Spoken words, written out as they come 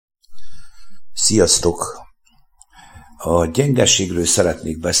Sziasztok! A gyengeségről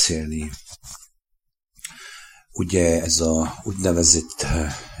szeretnék beszélni. Ugye ez a úgynevezett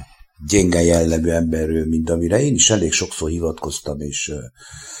gyenge jellemű emberről, mint amire én is elég sokszor hivatkoztam, és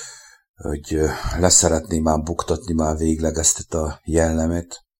hogy leszeretném már buktatni már végleg ezt a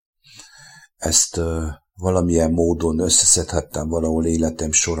jellemet. Ezt valamilyen módon összeszedhettem valahol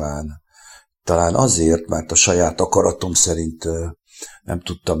életem során. Talán azért, mert a saját akaratom szerint nem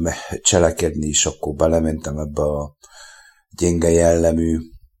tudtam cselekedni, és akkor belementem ebbe a gyenge jellemű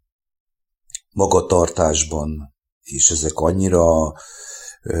magatartásban, és ezek annyira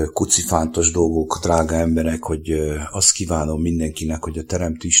kucifántos dolgok, drága emberek, hogy azt kívánom mindenkinek, hogy a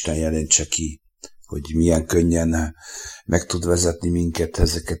Teremtő Isten jelentse ki, hogy milyen könnyen meg tud vezetni minket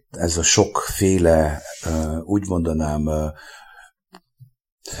ez a sokféle, úgy mondanám,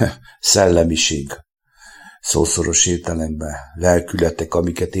 szellemiség, szószoros értelemben, lelkületek,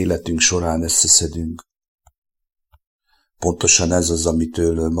 amiket életünk során összeszedünk. Pontosan ez az,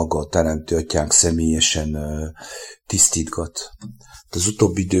 amitől maga a Teremtő Atyánk személyesen tisztítgat. Az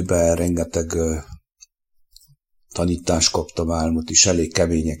utóbbi időben rengeteg tanítást kaptam, álmot is, elég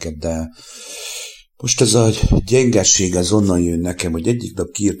keményeket, de most ez a gyengeség, ez onnan jön nekem, hogy egyik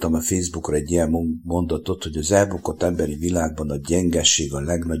nap kiírtam a Facebookra egy ilyen mondatot, hogy az elbukott emberi világban a gyengeség a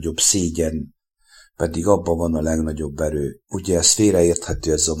legnagyobb szégyen, pedig abban van a legnagyobb erő. Ugye ez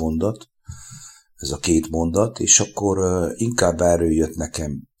félreérthető ez a mondat, ez a két mondat, és akkor inkább erről jött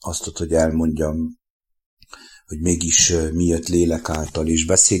nekem azt, hogy elmondjam, hogy mégis mi jött lélek által, és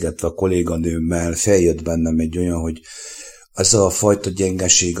beszélgetve a kolléganőmmel feljött bennem egy olyan, hogy ez a fajta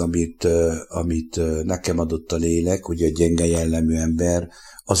gyengeség, amit nekem adott a lélek, ugye a gyenge jellemű ember,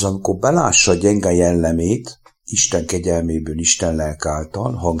 az amikor belássa a gyenge jellemét, Isten kegyelméből, Isten lelk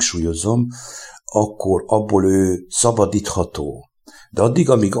által, hangsúlyozom, akkor abból ő szabadítható. De addig,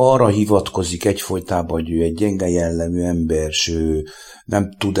 amíg arra hivatkozik egyfolytában, hogy ő egy gyenge jellemű ember, és ő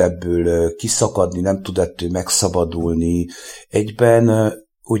nem tud ebből kiszakadni, nem tud ettől megszabadulni, egyben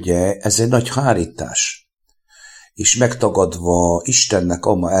ugye ez egy nagy hárítás. És megtagadva Istennek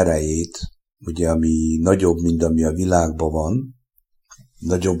ama erejét, ugye, ami nagyobb, mint ami a világban van,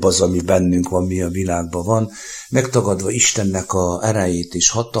 nagyobb az, ami bennünk van, mi a világban van, megtagadva Istennek a erejét és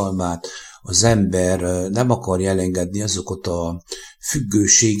hatalmát, az ember nem akarja elengedni azokat a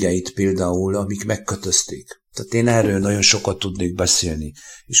függőségeit például, amik megkötözték. Tehát én erről nagyon sokat tudnék beszélni.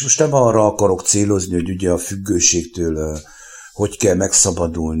 És most nem arra akarok célozni, hogy ugye a függőségtől hogy kell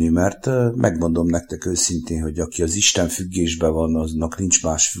megszabadulni, mert megmondom nektek őszintén, hogy aki az Isten függésben van, aznak nincs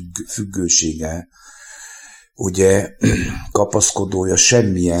más függősége, ugye kapaszkodója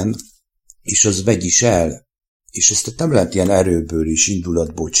semmilyen, és az megy is el. És ezt nem lehet ilyen erőből és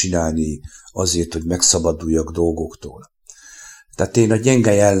indulatból csinálni azért, hogy megszabaduljak dolgoktól. Tehát én a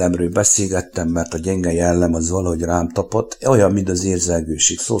gyenge jellemről beszélgettem, mert a gyenge jellem az valahogy rám tapadt, olyan, mint az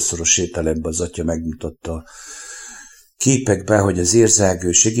érzelgőség. Szószoros értelemben az Atya megmutatta képekben, hogy az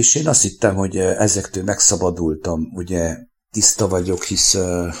érzelgőség, és én azt hittem, hogy ezektől megszabadultam, ugye tiszta vagyok, hisz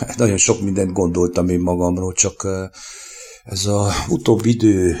nagyon sok mindent gondoltam én magamról, csak ez az utóbbi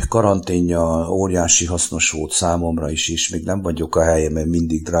idő karanténja óriási hasznos volt számomra is, és még nem vagyok a helyemen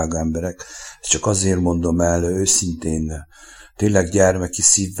mindig, drága emberek. Csak azért mondom el őszintén, tényleg gyermeki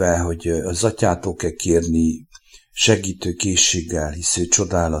szívvel, hogy az Atyától kell kérni segítő készséggel, hisz ő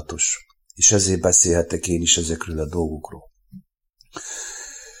csodálatos. És ezért beszélhetek én is ezekről a dolgokról.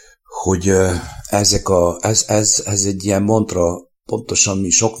 Hogy ez egy ilyen mantra, pontosan mi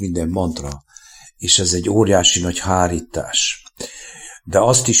sok minden mantra, és ez egy óriási nagy hárítás. De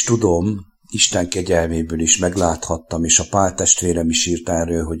azt is tudom, Isten kegyelméből is megláthattam, és a Pál testvérem is írt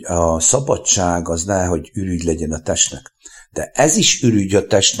erről, hogy a szabadság az nehogy ürügy legyen a testnek. De ez is ürügy a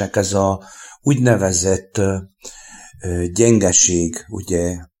testnek, ez a úgynevezett gyengeség,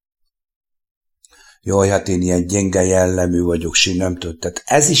 ugye, jaj, hát én ilyen gyenge jellemű vagyok, és nem tudod. Tehát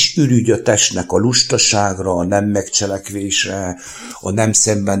ez is ürügy a testnek, a lustaságra, a nem megcselekvésre, a nem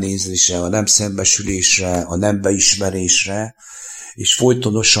szembenézésre, a nem szembesülésre, a nem beismerésre, és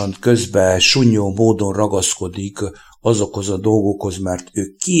folytonosan közben sunnyó módon ragaszkodik azokhoz a dolgokhoz, mert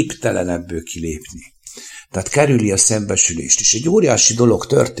ő képtelen ebből kilépni. Tehát kerüli a szembesülést. És egy óriási dolog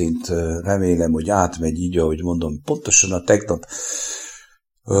történt, remélem, hogy átmegy így, ahogy mondom, pontosan a tegnap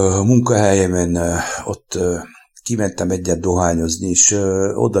a munkahelyemen ott kimentem egyet dohányozni, és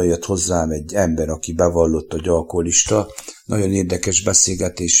oda jött hozzám egy ember, aki bevallott, hogy alkoholista. Nagyon érdekes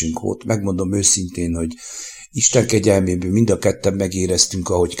beszélgetésünk volt. Megmondom őszintén, hogy Isten kegyelméből mind a ketten megéreztünk,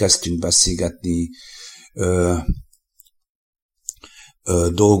 ahogy kezdtünk beszélgetni,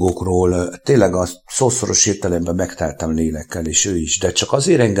 dolgokról, tényleg a szószoros értelemben megteltem lélekkel, és ő is, de csak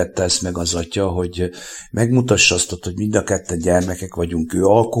azért engedte ezt meg az atya, hogy megmutassa azt, hogy mind a ketten gyermekek vagyunk. Ő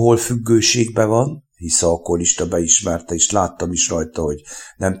alkoholfüggőségben van, hisz alkoholista, beismerte, és láttam is rajta, hogy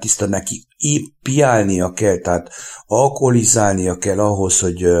nem tiszta, neki piálnia kell, tehát alkoholizálnia kell ahhoz,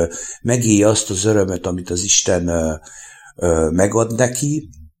 hogy megélje azt az örömet, amit az Isten megad neki,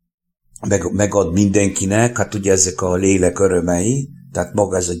 megad mindenkinek, hát ugye ezek a lélek örömei, tehát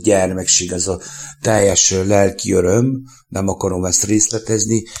maga ez a gyermekség, ez a teljes lelki öröm, nem akarom ezt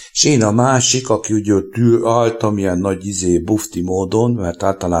részletezni, és én a másik, aki ugye álltam ilyen nagy bufti módon, mert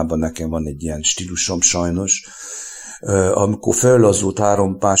általában nekem van egy ilyen stílusom sajnos, amikor fellazult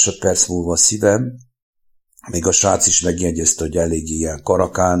 3 másodperc múlva a szívem, még a srác is megjegyezte, hogy elég ilyen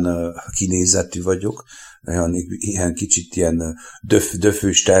karakán kinézetű vagyok, ilyen kicsit ilyen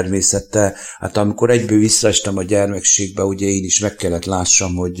döfős természettel. Hát amikor egyből visszaestem a gyermekségbe, ugye én is meg kellett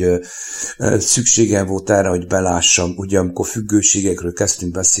lássam, hogy szükségem volt erre, hogy belássam, ugye amikor függőségekről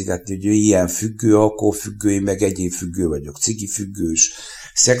kezdtünk beszélgetni, hogy ilyen függő, alkoholfüggő, én meg egyén függő vagyok, cigifüggős,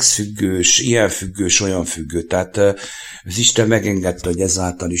 szexfüggős, ilyen függős, olyan függő. Tehát az Isten megengedte, hogy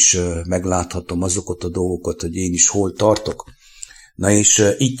ezáltal is megláthatom azokat a dolgokat, hogy én is hol tartok. Na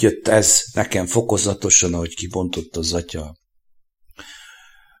és így jött ez nekem fokozatosan, ahogy kibontott az atya,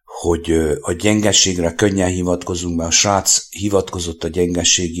 hogy a gyengeségre könnyen hivatkozunk, mert a srác hivatkozott a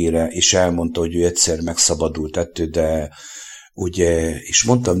gyengeségére, és elmondta, hogy ő egyszer megszabadult ettől, de ugye, és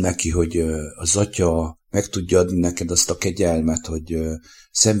mondtam neki, hogy az atya meg tudja adni neked azt a kegyelmet, hogy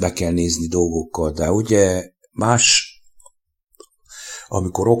szembe kell nézni dolgokkal, de ugye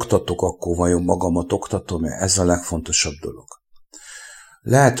amikor oktatok, akkor vajon magamat oktatom, ez a legfontosabb dolog.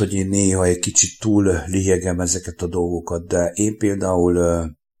 Lehet, hogy én néha egy kicsit túl lihegem ezeket a dolgokat, de én például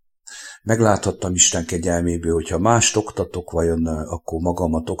megláthattam Isten kegyelméből, hogyha mást oktatok, vajon akkor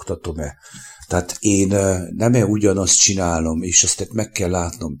magamat oktatom-e. Tehát én nem ugyanazt csinálom, és ezt meg kell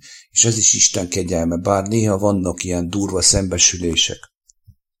látnom. És ez is Isten kegyelme, bár néha vannak ilyen durva szembesülések.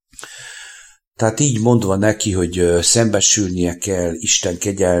 Tehát így mondva neki, hogy szembesülnie kell Isten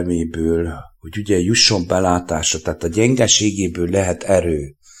kegyelméből, hogy ugye jusson belátásra, tehát a gyengeségéből lehet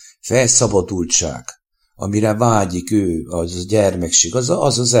erő, felszabadultság, amire vágyik ő, az a gyermekség,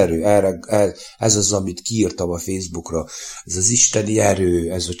 az erő, ez az, amit kiírtam a Facebookra, ez az isteni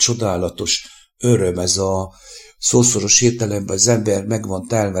erő, ez a csodálatos öröm, ez a szószoros értelemben az ember meg van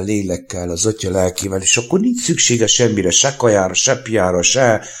telve lélekkel, az atya lelkével, és akkor nincs szüksége semmire, se kajára, se piára,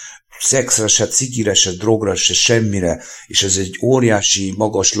 se szexre, se cigire, se drogra, se semmire, és ez egy óriási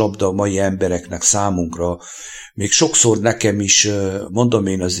magas labda a mai embereknek, számunkra. Még sokszor nekem is, mondom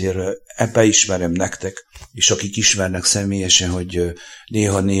én azért, ebbe ismerem nektek, és akik ismernek személyesen, hogy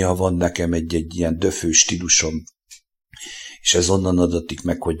néha-néha van nekem egy ilyen döfő stílusom, és ez onnan adatik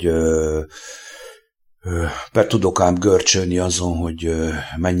meg, hogy be tudok ám görcsölni azon, hogy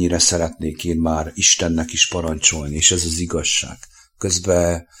mennyire szeretnék én már Istennek is parancsolni, és ez az igazság.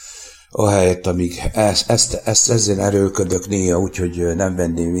 Közben ahelyett, amíg ezzel erőlködök néha, úgyhogy nem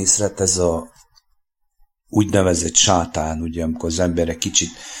venném észre, ez a úgynevezett sátán, ugye, amikor az ember egy kicsit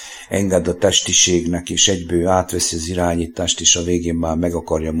enged a testiségnek, és egyből átveszi az irányítást, és a végén már meg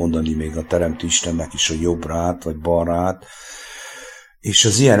akarja mondani még a Teremtő Istennek is, hogy jobbra át, vagy balra át. És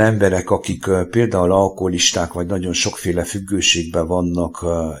az ilyen emberek, akik például alkoholisták, vagy nagyon sokféle függőségben vannak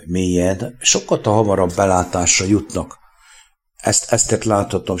mélyen, sokkal hamarabb belátásra jutnak. Ezt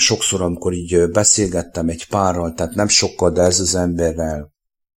láthatom sokszor, amikor így beszélgettem egy párral, tehát nem sokkal, de ez az emberrel.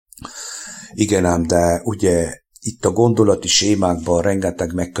 Igen ám, de ugye itt a gondolati sémákban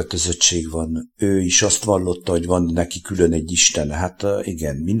rengeteg megkötözöttség van. Ő is azt vallotta, hogy van neki külön egy istene. Hát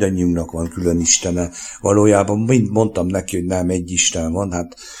igen, mindannyiunknak van külön istene. Valójában mind mondtam neki, hogy nem egy isten van.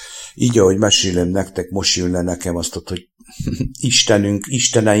 Hát így, ahogy mesélem nektek, most jön le nekem azt, hogy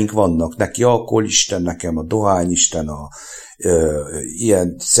isteneink vannak. Neki alkoholisten, nekem a dohányisten,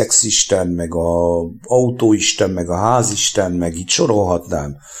 ilyen szexisten, meg a autóisten, meg a házisten, meg így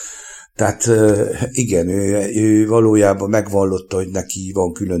sorolhatnám. Tehát igen, ő valójában megvallotta, hogy neki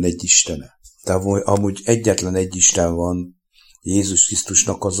van külön egy istene. Tehát amúgy egyetlen egy isten van, Jézus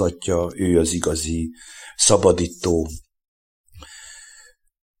Krisztusnak az atya, ő az igazi szabadító.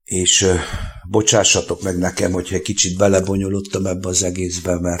 És bocsássatok meg nekem, hogyha egy kicsit belebonyolultam ebbe az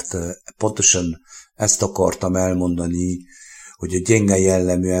egészbe, mert pontosan ezt akartam elmondani, hogy a gyenge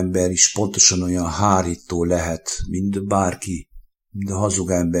jellemű ember is pontosan olyan hárító lehet, mint bárki, mint a hazug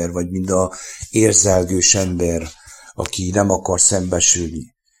ember, vagy mint a érzelgős ember, aki nem akar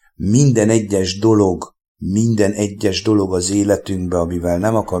szembesülni. Minden egyes dolog az életünkben, amivel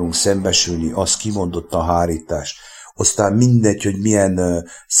nem akarunk szembesülni, az kimondott a hárítás. aztán mindegy, hogy milyen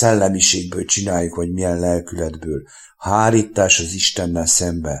szellemiségből csináljuk, vagy milyen lelkületből. Hárítás az Istennel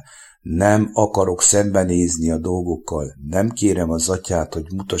szembe. Nem akarok szembenézni a dolgokkal. Nem kérem az Atyát, hogy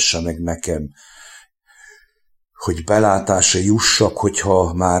mutassa meg nekem, hogy belátásra jussak,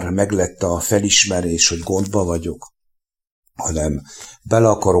 hogyha már meglett a felismerés, hogy gondba vagyok, hanem bele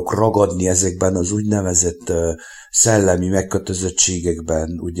akarok ragadni ezekben az úgynevezett szellemi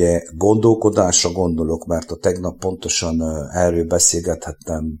megkötözöttségekben, ugye gondolkodásra gondolok, mert a tegnap pontosan erről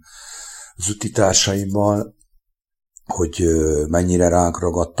beszélgethettem az utitársaimmal, hogy mennyire ránk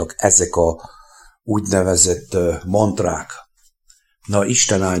ragadtak ezek a úgynevezett mantrák. Na,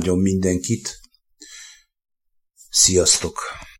 Isten áldjon mindenkit! Sziasztok!